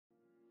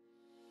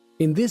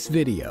In this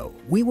video,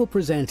 we will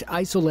present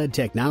ISELED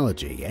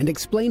Technology and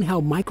explain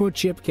how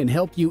Microchip can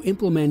help you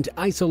implement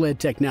ISELED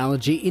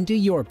technology into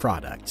your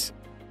products.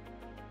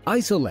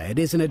 ISELED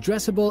is an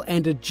addressable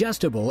and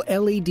adjustable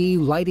LED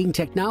lighting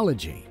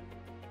technology.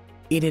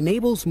 It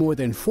enables more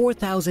than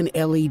 4,000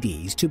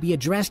 LEDs to be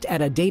addressed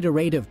at a data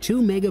rate of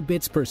 2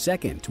 megabits per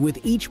second with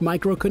each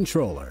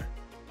microcontroller.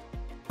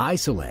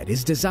 ISELED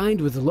is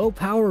designed with low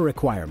power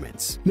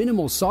requirements,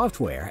 minimal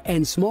software,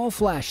 and small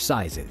flash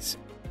sizes.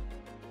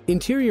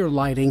 Interior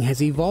lighting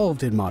has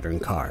evolved in modern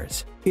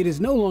cars. It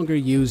is no longer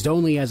used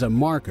only as a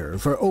marker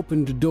for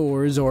opened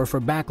doors or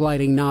for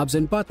backlighting knobs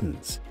and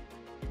buttons.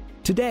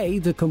 Today,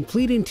 the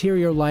complete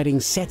interior lighting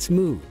sets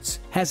moods,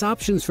 has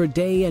options for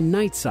day and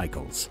night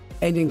cycles,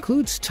 and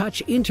includes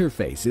touch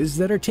interfaces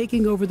that are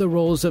taking over the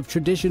roles of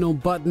traditional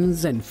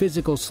buttons and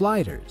physical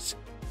sliders.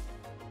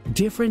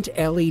 Different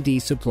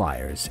LED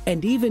suppliers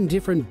and even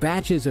different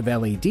batches of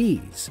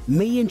LEDs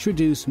may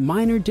introduce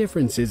minor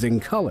differences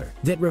in color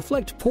that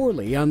reflect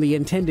poorly on the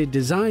intended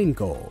design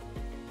goal.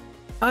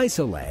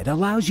 ISELED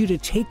allows you to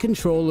take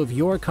control of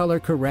your color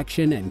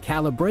correction and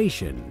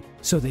calibration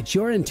so that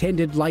your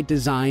intended light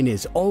design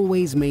is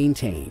always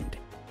maintained.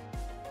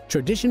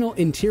 Traditional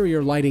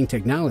interior lighting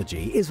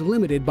technology is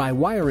limited by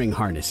wiring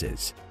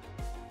harnesses.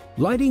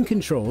 Lighting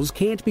controls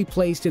can't be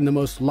placed in the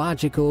most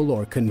logical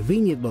or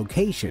convenient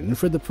location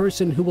for the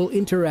person who will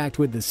interact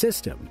with the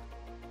system.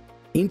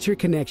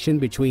 Interconnection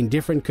between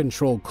different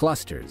control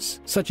clusters,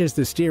 such as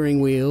the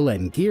steering wheel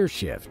and gear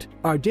shift,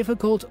 are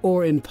difficult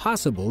or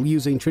impossible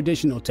using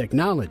traditional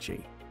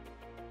technology.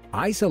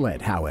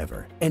 ISELED,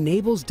 however,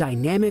 enables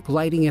dynamic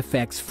lighting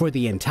effects for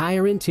the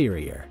entire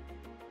interior.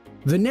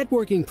 The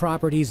networking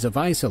properties of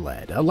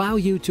ISELED allow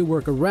you to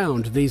work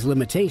around these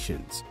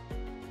limitations.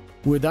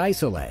 With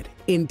ISELED,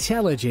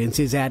 intelligence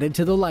is added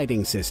to the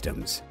lighting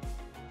systems.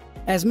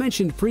 As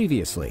mentioned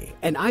previously,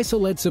 an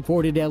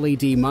ISELED-supported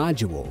LED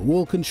module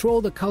will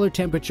control the color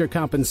temperature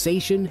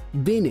compensation,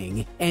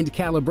 binning, and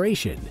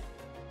calibration.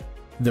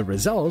 The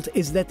result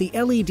is that the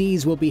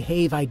LEDs will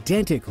behave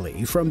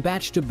identically from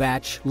batch to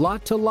batch,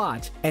 lot to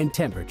lot, and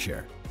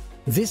temperature.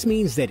 This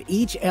means that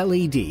each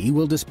LED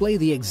will display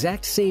the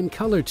exact same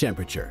color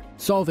temperature,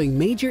 solving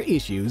major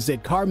issues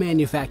that car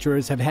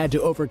manufacturers have had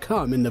to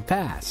overcome in the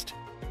past.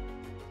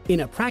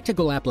 In a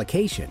practical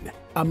application,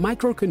 a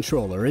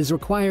microcontroller is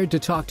required to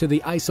talk to the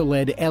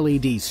ISELED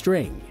LED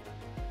string.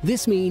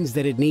 This means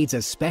that it needs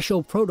a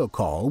special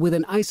protocol with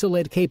an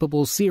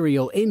ISELED-capable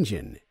serial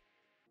engine.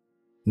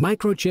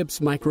 Microchip's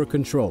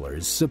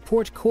microcontrollers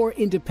support Core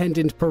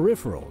Independent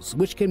Peripherals,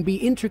 which can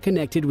be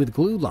interconnected with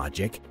glue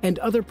logic and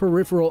other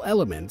peripheral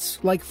elements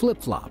like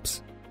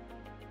flip-flops.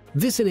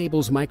 This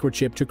enables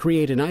Microchip to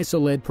create an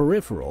ISELED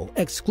peripheral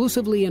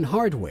exclusively in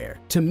hardware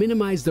to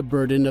minimize the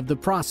burden of the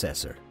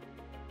processor.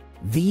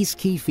 These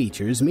key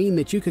features mean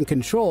that you can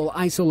control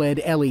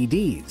ISELED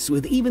LEDs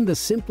with even the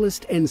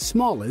simplest and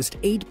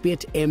smallest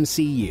 8-bit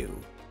MCU.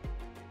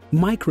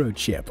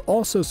 Microchip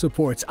also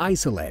supports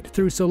ISELED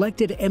through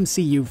selected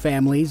MCU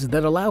families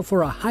that allow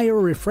for a higher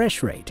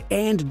refresh rate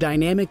and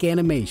dynamic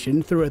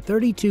animation through a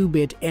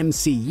 32-bit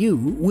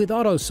MCU with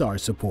AUTOSAR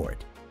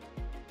support.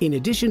 In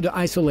addition to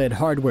ISELED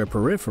hardware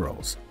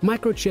peripherals,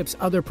 Microchip's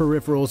other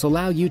peripherals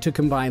allow you to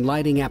combine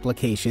lighting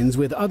applications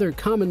with other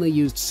commonly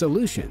used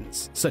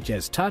solutions, such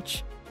as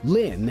touch,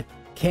 LIN,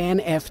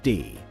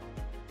 CAN-FD.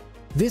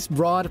 This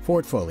broad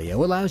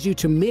portfolio allows you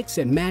to mix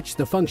and match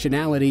the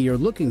functionality you're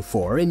looking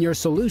for in your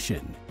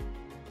solution.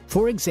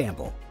 For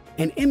example,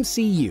 an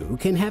MCU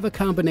can have a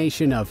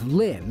combination of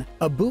LIN,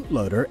 a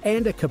bootloader,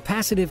 and a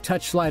capacitive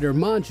touch slider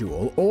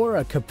module or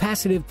a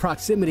capacitive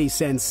proximity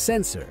sense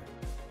sensor.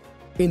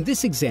 In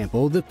this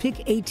example, the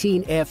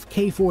PIC18F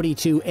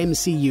K42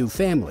 MCU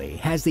Family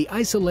has the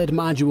ISELED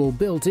module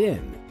built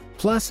in,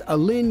 plus a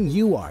LIN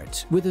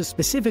UART with a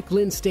specific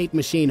LIN state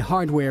machine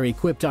hardware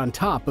equipped on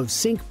top of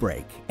sync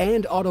brake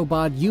and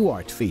Autobot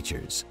UART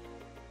features.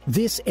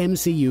 This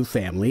MCU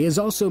family is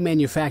also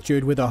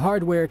manufactured with a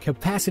hardware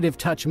capacitive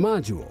touch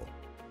module.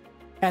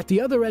 At the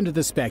other end of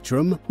the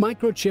spectrum,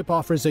 Microchip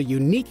offers a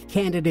unique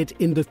candidate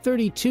in the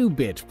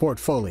 32-bit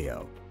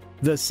portfolio,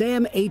 the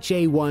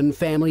SAM-HA1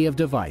 family of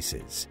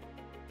devices.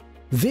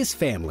 This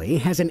family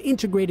has an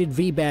integrated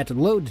VBAT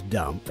load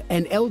dump,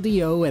 an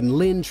LDO and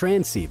LIN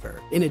transceiver,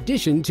 in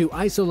addition to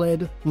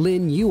ISELED,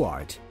 LIN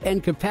UART,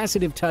 and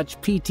capacitive touch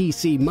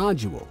PTC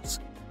modules.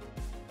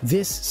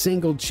 This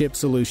single-chip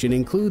solution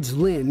includes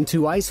LIN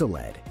to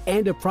ISELED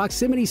and a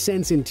proximity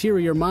sense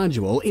interior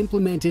module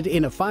implemented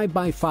in a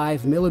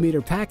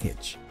 5x5mm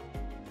package.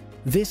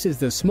 This is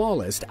the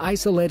smallest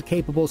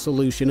ISELED-capable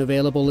solution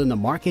available in the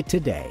market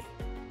today.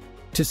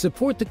 To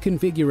support the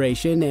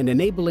configuration and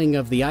enabling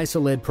of the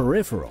ISELED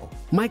peripheral,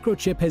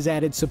 Microchip has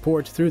added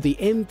support through the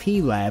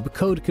MPLAB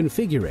code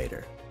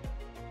configurator.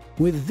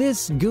 With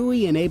this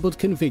GUI-enabled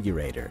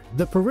configurator,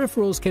 the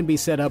peripherals can be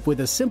set up with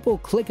a simple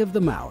click of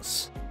the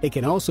mouse. It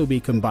can also be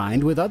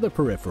combined with other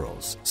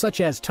peripherals, such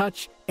as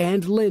touch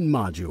and LIN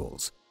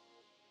modules.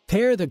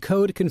 Pair the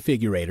code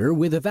configurator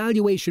with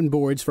evaluation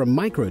boards from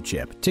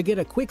Microchip to get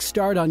a quick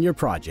start on your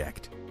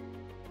project.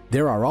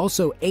 There are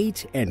also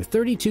 8 and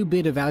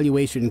 32-bit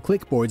evaluation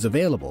clickboards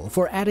available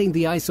for adding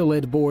the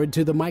ISELED board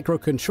to the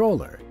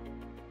microcontroller.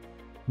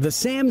 The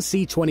SAM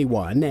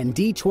C21 and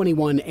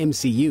D21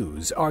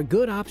 MCUs are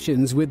good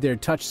options with their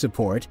touch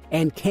support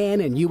and CAN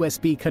and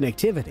USB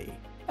connectivity,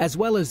 as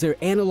well as their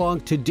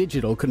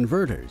analog-to-digital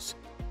converters.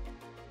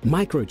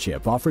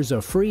 Microchip offers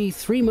a free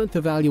 3-month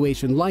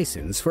evaluation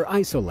license for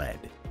ISELED.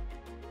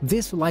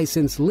 This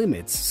license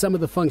limits some of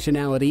the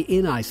functionality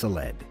in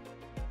ISELED.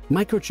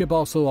 Microchip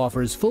also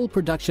offers full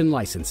production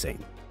licensing.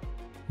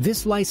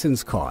 This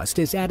license cost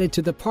is added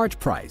to the part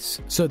price,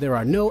 so there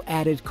are no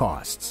added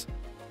costs.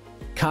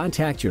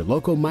 Contact your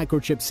local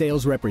Microchip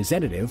sales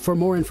representative for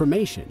more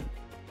information.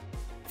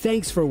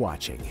 Thanks for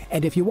watching,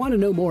 and if you want to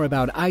know more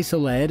about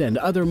ISELED and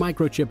other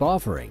Microchip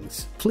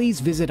offerings, please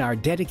visit our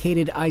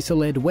dedicated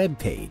ISELED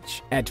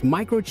webpage at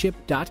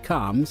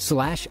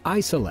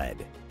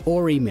microchip.com/ISELED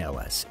or email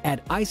us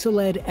at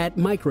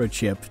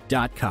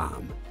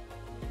iseled@microchip.com.